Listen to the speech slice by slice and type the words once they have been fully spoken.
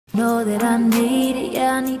Know that I need it,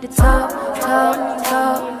 yeah, I need to talk with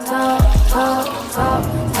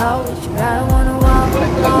you. I wanna walk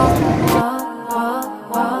with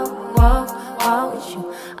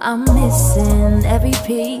you. I'm missing every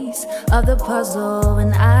piece of the puzzle,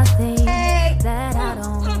 and I think that I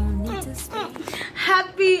don't need to speak.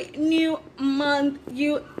 Happy new month,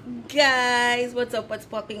 you guys. What's up, what's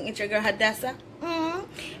popping? It's your girl Hadassah.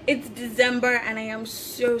 It's December and I am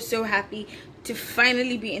so happy to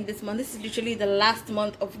finally be in this month. This is literally the last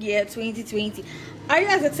month of year 2020. Are you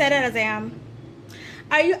as excited as I am?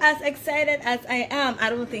 Are you as excited as I am? I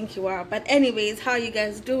don't think you are. But anyways, how are you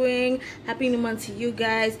guys doing? Happy new month to you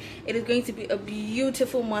guys. It is going to be a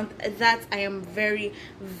beautiful month that I am very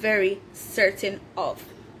certain of.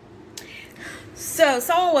 So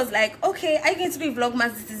someone was like, okay, are you going to do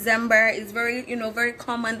vlogmas this December? It's very, very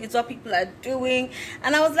common. It's what people are doing.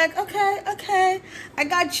 And I was like, okay, I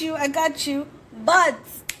got you. But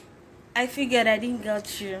I figured I didn't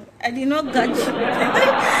got you. I did not got you.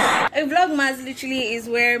 A vlogmas literally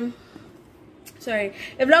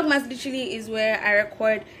is where I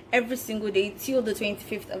record every single day till the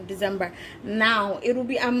 25th of December. Now it will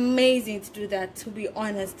be amazing to do that, to be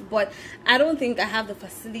honest, but I don't think I have the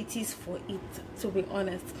facilities for it, to be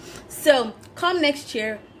honest. So come next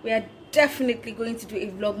year, we are definitely going to do a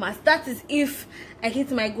vlogmas. That is if I hit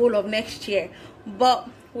my goal of next year, but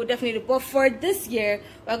we'll definitely do. But for this year,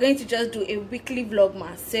 we're going to just do a weekly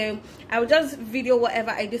vlogmas. So I will just video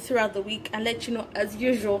whatever I do throughout the week and let you know as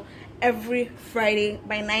usual every Friday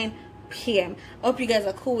by 9 p.m. I hope you guys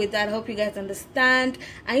are cool with that. I hope you guys understand,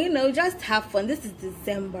 and just have fun. This is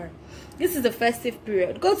December. This is the festive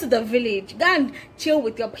period. Go to the village, go and chill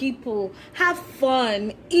with your people, have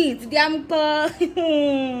fun, eat damper.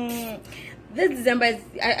 This December is,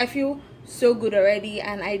 I feel so good already,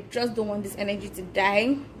 and I just don't want this energy to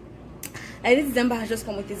die. Like, this December has just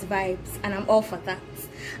come with its vibes, and I'm all for that.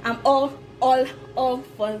 I'm all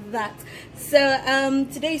for that. So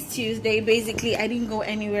today is Tuesday. Basically, I didn't go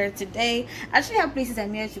anywhere today. I actually have places I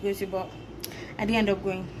needed to go to, but I didn't end up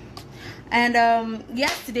going. And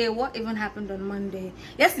yesterday, what even happened on Monday?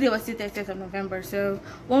 Yesterday was still 30th of November, so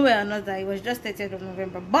one way or another it was just 30th of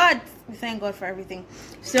November, but we thank God for everything.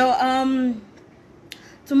 So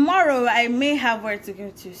tomorrow I may have where to go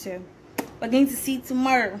to, so we're going to see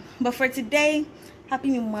tomorrow. But for today, happy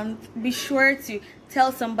new month. Be sure to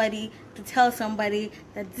tell somebody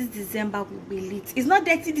that this December will be lit. It's not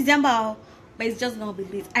dirty December, but it's just gonna be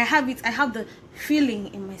lit. I have the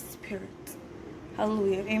feeling in my spirit.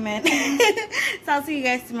 Hallelujah, amen. So I'll see you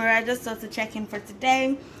guys tomorrow. I just thought to check in for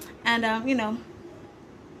today, and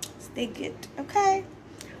stay good, okay?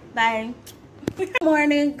 Bye. Good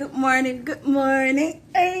morning.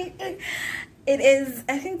 It is,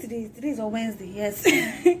 I think today's a Wednesday. Yes.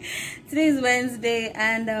 Today's Wednesday,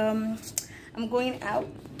 and I'm going out.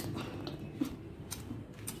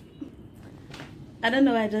 I don't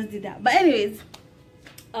know why I just did that, but anyways,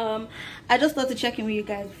 I just thought to check in with you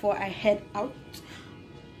guys before I head out.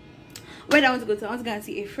 Where do I want to go to? I want to go and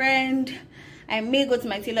see a friend. I may go to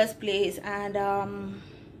my tailor's place, and I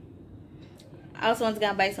also want to go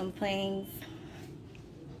and buy some things.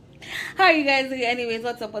 How are you guys doing? Anyways,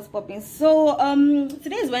 what's up, what's popping? So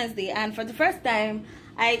today is Wednesday, and for the first time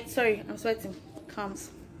I'm sweating.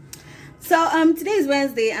 Comes. So today is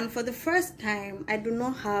Wednesday, and for the first time I do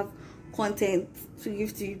not have content to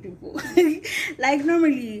give to you people. Like,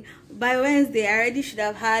 normally by Wednesday I already should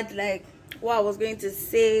have had like what I was going to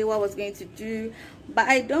say, what I was going to do, but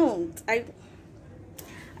I don't,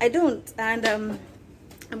 and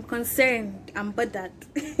I'm concerned, I'm bothered.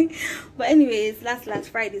 But anyways, last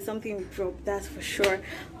Friday something will drop, that's for sure.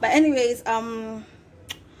 But anyways,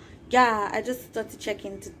 yeah, I just thought to check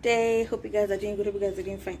in today. Hope you guys are doing good, hope you guys are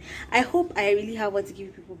doing fine. I hope I really have what to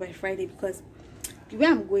give people by Friday, because the way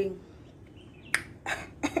I'm going,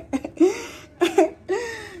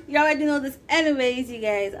 you already know this. Anyways, you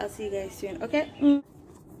guys, I'll see you guys soon, okay?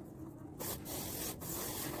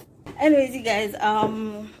 Anyways, you guys,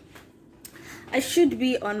 I should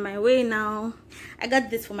be on my way now. I got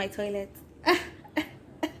this for my toilet.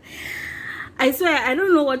 I swear I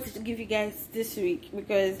don't know what to give you guys this week,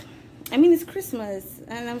 because I mean it's Christmas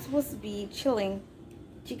and I'm supposed to be chilling.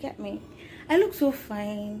 Do you get me? I look so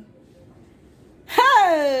fine.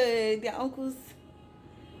 Hey, their uncles,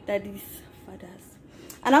 daddies, fathers.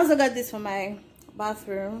 And I also got this for my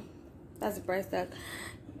bathroom. That's the price tag.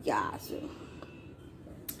 Yeah, so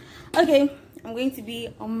okay, I'm going to be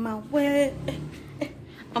on my way.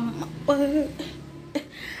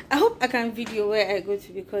 I hope I can video where I go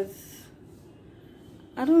to, because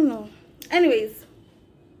I don't know. Anyways,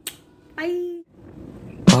 bye.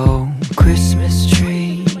 Oh, Christmas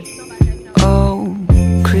tree,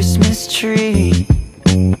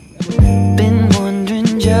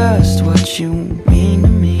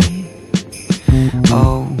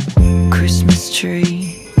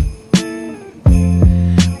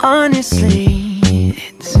 honestly,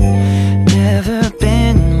 it's never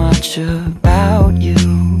been much about you.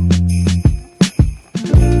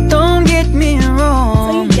 Don't get me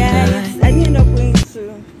wrong. So you guys, I ended up going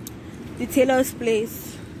to the tailor's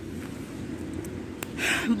place,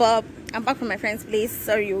 but I'm back from my friend's place.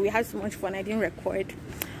 Sorry, we had so much fun, I didn't record.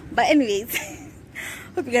 But anyways,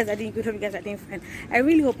 hope you guys are doing good, hope you guys are doing fine. I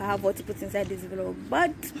really hope I have what to put inside this vlog,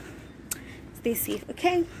 but stay safe,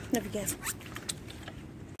 okay? Love you guys.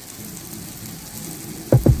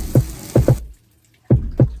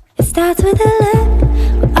 It starts with a look,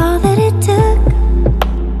 all that it took.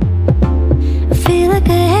 I feel like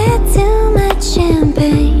I had too much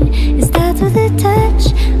champagne. It starts with a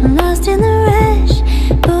touch, I'm lost in the rush.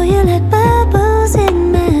 Pull you like bubbles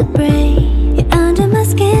in my brain. You're under my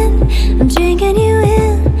skin, I'm drinking you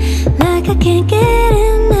in like I can't get